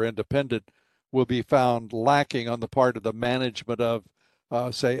 liberal, or independent, will be found lacking on the part of the management of,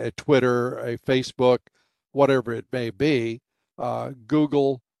 say, a Twitter, a Facebook, whatever it may be,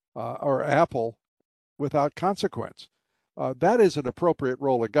 Google or Apple, without consequence. That is an appropriate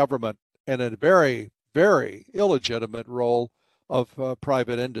role of government and a very, very illegitimate role of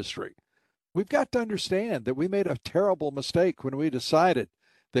private industry. We've got to understand that we made a terrible mistake when we decided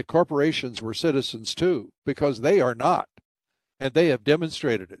that corporations were citizens too, because they are not, and they have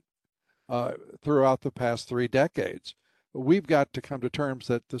demonstrated it throughout the past 3 decades. We've got to come to terms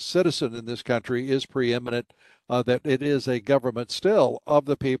that the citizen in this country is preeminent, that it is a government still of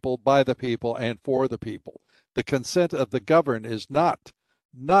the people, by the people, and for the people. The consent of the governed is not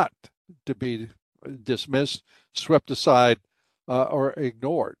to be dismissed, swept aside, or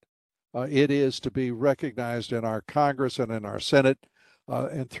ignored. It is to be recognized in our Congress and in our Senate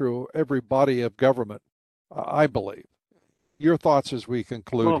and through every body of government, I believe. Your thoughts as we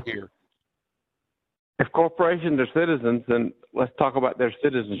conclude here. If corporations are citizens, then let's talk about their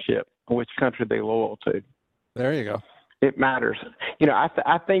citizenship, which country they're loyal to. There you go. It matters.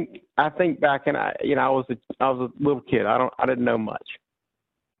 I think back, and I was a little kid. I didn't know much,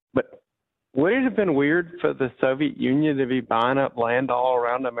 but would it have been weird for the Soviet Union to be buying up land all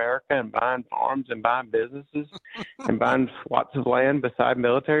around America and buying farms and buying businesses and buying swaths of land beside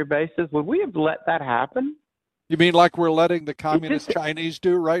military bases? Would we have let that happen? You mean like we're letting the communist Chinese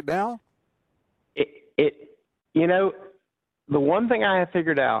do right now? The one thing I have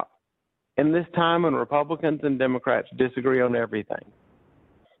figured out in this time when Republicans and Democrats disagree on everything,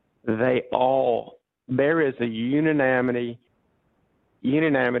 there is a unanimity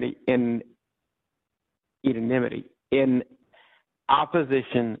in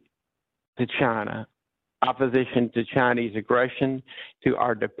opposition to China, opposition to Chinese aggression, to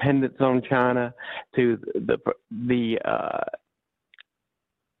our dependence on China, to the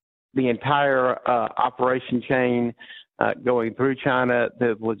entire operation chain going through China,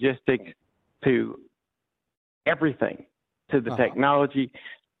 the logistics, to everything, to the technology.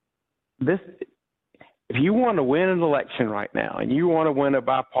 If you want to win an election right now, and you want to win a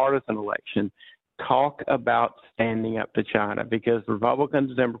bipartisan election, talk about standing up to China, because Republicans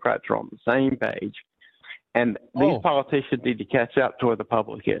and Democrats are on the same page, and these politicians need to catch up to where the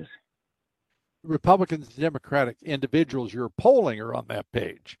public is. Republicans and Democratic individuals you're polling are on that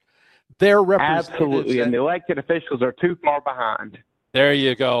page. They're representatives. Absolutely, and the elected officials are too far behind. There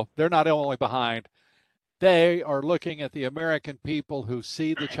you go. They're not only behind. They are looking at the American people who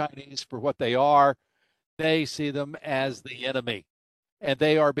see the Chinese for what they are. They see them as the enemy, and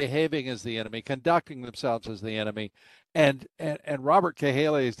they are behaving as the enemy, conducting themselves as the enemy. And Robert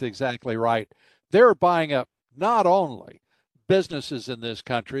Cahaly is exactly right. They're buying up not only businesses in this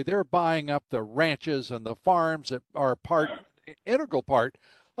country, they're buying up the ranches and the farms that are integral part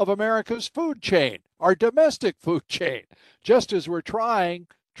of America's food chain, our domestic food chain, just as we're trying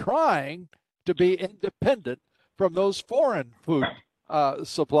to be independent from those foreign food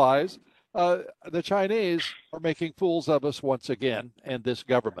supplies the Chinese are making fools of us once again, and this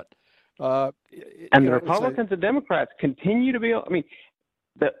government. And the Republicans and Democrats continue to be. I mean,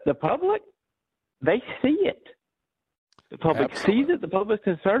 the public, they see it. The public sees it. The public's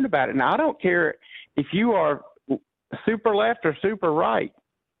concerned about it. And I don't care if you are super left or super right.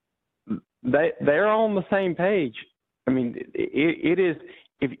 They're on the same page. I mean, it is.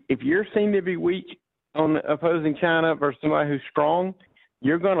 If you're seen to be weak on opposing China versus somebody who's strong,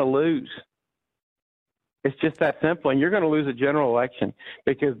 you're going to lose. It's just that simple, and you're going to lose a general election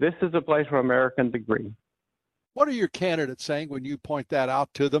because this is a place where Americans agree. What are your candidates saying when you point that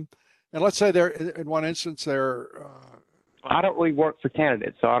out to them? And let's say they're, in one instance, they're... I don't really work for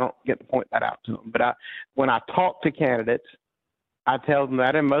candidates, so I don't get to point that out to them. But when I talk to candidates, I tell them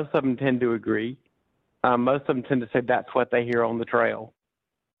that, and most of them tend to agree. Most of them tend to say that's what they hear on the trail.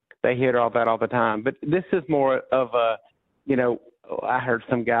 They hear all that all the time. But this is more of a, I heard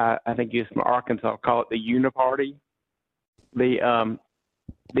some guy, I think he was from Arkansas, call it the Uniparty. The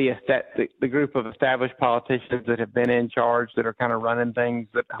group of established politicians that have been in charge, that are kind of running things,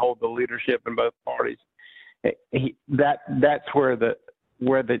 that hold the leadership in both parties. That's where this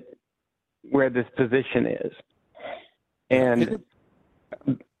position is. And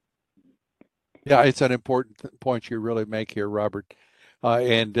yeah, it's an important point you really make here, Robert.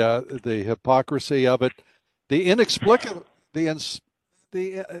 And the hypocrisy of it, the inexplicable, the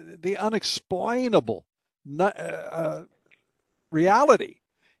unexplainable reality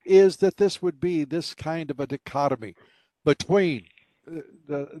is that this would be this kind of a dichotomy between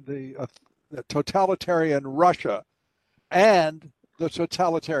the totalitarian Russia and the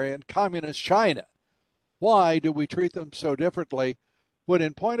totalitarian communist China. Why do we treat them so differently when,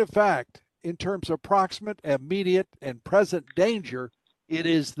 in point of fact, in terms of proximate, immediate, and present danger, it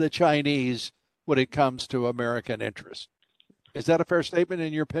is the Chinese when it comes to American interests? Is that a fair statement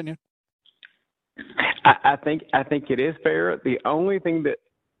in your opinion? I think it is fair. The only thing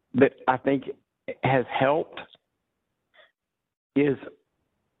that I think has helped is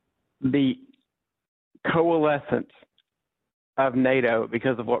the coalescence of NATO,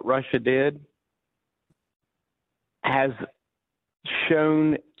 because of what Russia did, has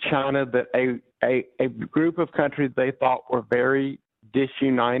shown China that a group of countries they thought were very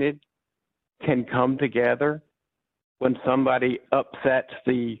disunited can come together when somebody upsets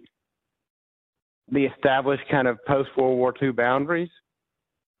the established kind of post-World War II boundaries.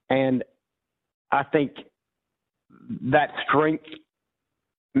 And I think that strength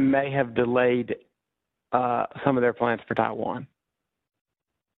may have delayed some of their plans for Taiwan.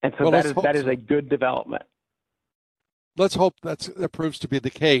 And so that is a good development. Let's hope that proves to be the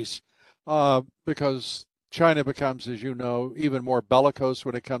case, because China becomes, as you know, even more bellicose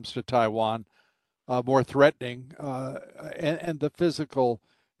when it comes to Taiwan, more threatening, and the physical,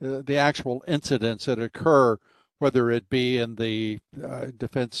 the actual incidents that occur, whether it be in the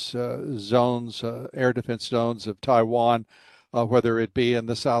defense zones, air defense zones of Taiwan, whether it be in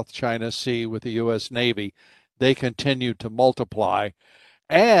the South China Sea with the U.S. Navy, they continue to multiply.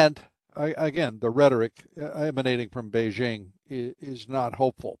 And again, the rhetoric emanating from Beijing is not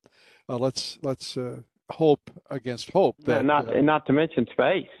hopeful. Let's hope against hope. That, not to mention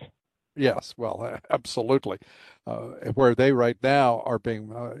space. Yes, well, absolutely. Where they right now are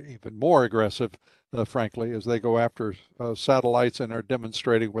being even more aggressive, frankly, as they go after satellites and are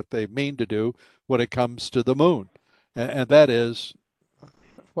demonstrating what they mean to do when it comes to the moon. And that is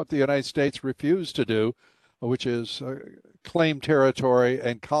what the United States refused to do, which is claim territory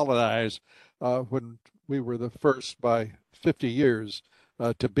and colonize when we were the first by 50 years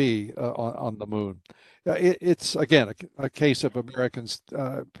to be on the moon. It's, again, a case of Americans,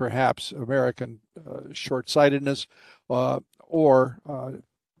 perhaps American short-sightedness or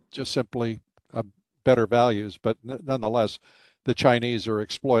just simply better values. But nonetheless, the Chinese are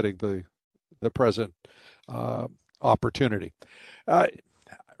exploiting the present opportunity.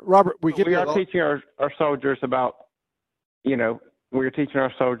 Robert, we are teaching our soldiers about, we're teaching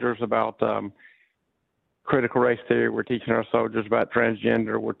our soldiers about critical race theory. We're teaching our soldiers about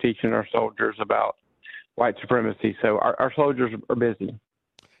transgender. We're teaching our soldiers about white supremacy. So our soldiers are busy.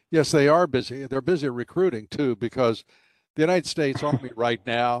 Yes, they are busy. They're busy recruiting, too, because the United States Army right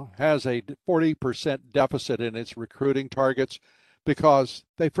now has a 40% deficit in its recruiting targets because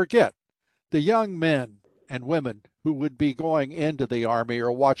they forget the young men and women who would be going into the Army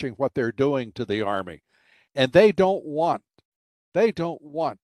or watching what they're doing to the Army. And they don't want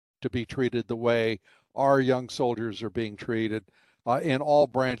to be treated the way our young soldiers are being treated in all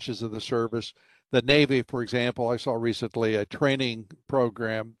branches of the service. The Navy, for example, I saw recently a training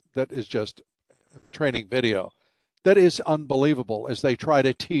program that is just training video that is unbelievable as they try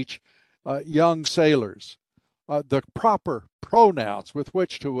to teach young sailors the proper pronouns with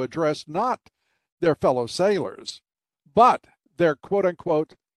which to address not their fellow sailors, but their quote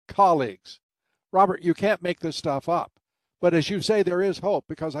unquote colleagues. Robert, you can't make this stuff up. But as you say, there is hope,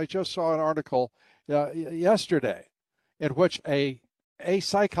 because I just saw an article yesterday in which a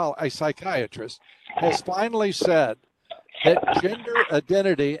psychiatrist has finally said that gender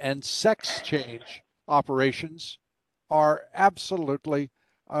identity and sex change operations are absolutely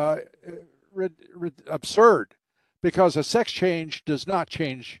absurd, because a sex change does not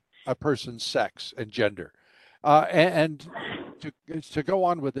change a person's sex and gender. And to go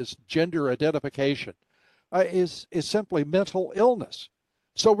on with this gender identification is simply mental illness.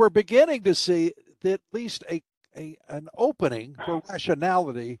 So we're beginning to see at least an opening for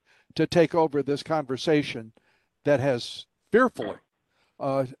rationality to take over this conversation that has fearfully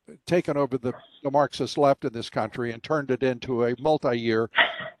taken over the Marxist left in this country and turned it into a multi-year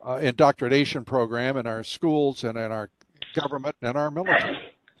indoctrination program in our schools and in our government and our military.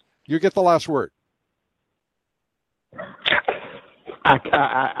 You get the last word.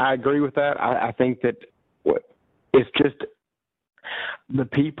 I agree with that. I think that it's just the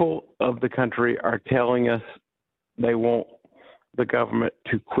people of the country are telling us they want the government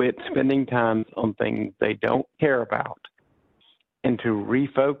to quit spending time on things they don't care about and to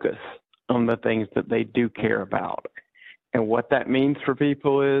refocus on the things that they do care about. And what that means for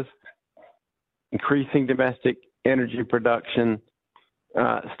people is increasing domestic energy production,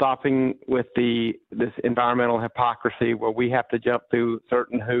 stopping with this environmental hypocrisy where we have to jump through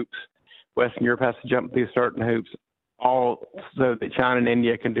certain hoops. Western Europe has to jump through certain hoops, all so that China and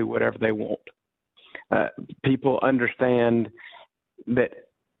India can do whatever they want. People understand that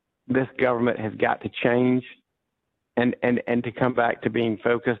this government has got to change and to come back to being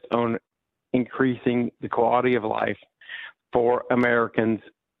focused on increasing the quality of life for Americans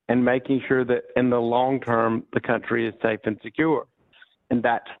and making sure that in the long term the country is safe and secure. And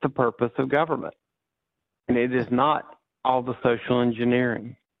that's the purpose of government. And it is not all the social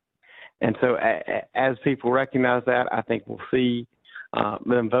engineering. And so as people recognize that, I think we'll see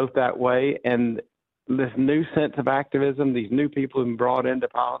them vote that way. And this new sense of activism, these new people who've been brought into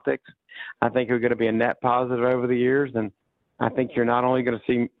politics, I think are going to be a net positive over the years. And I think you're not only going to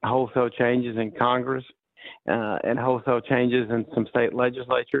see wholesale changes in Congress and wholesale changes in some state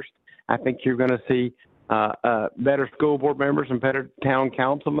legislatures, I think you're going to see better school board members and better town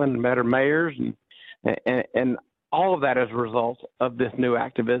councilmen and better mayors and all of that as a result of this new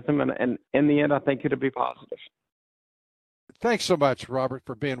activism. And in the end, I think it'll be positive. Thanks so much, Robert,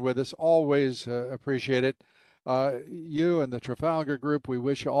 for being with us. Always appreciate it. You and the Trafalgar Group, we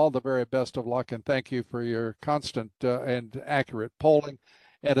wish you all the very best of luck, and thank you for your constant and accurate polling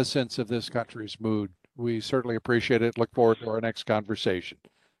and a sense of this country's mood. We certainly appreciate it. Look forward to our next conversation.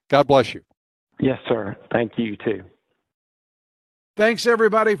 God bless you. Yes, sir. Thank you, too. Thanks,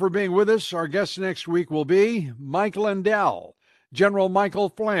 everybody, for being with us. Our guests next week will be Mike Lindell, General Michael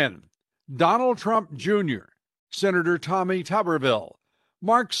Flynn, Donald Trump Jr., Senator Tommy Tuberville,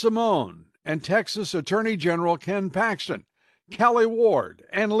 Mark Simone, and Texas Attorney General Ken Paxton, Kelly Ward,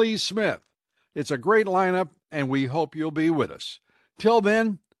 and Lee Smith. It's a great lineup, and we hope you'll be with us. Till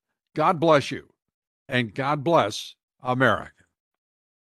then, God bless you, and God bless America.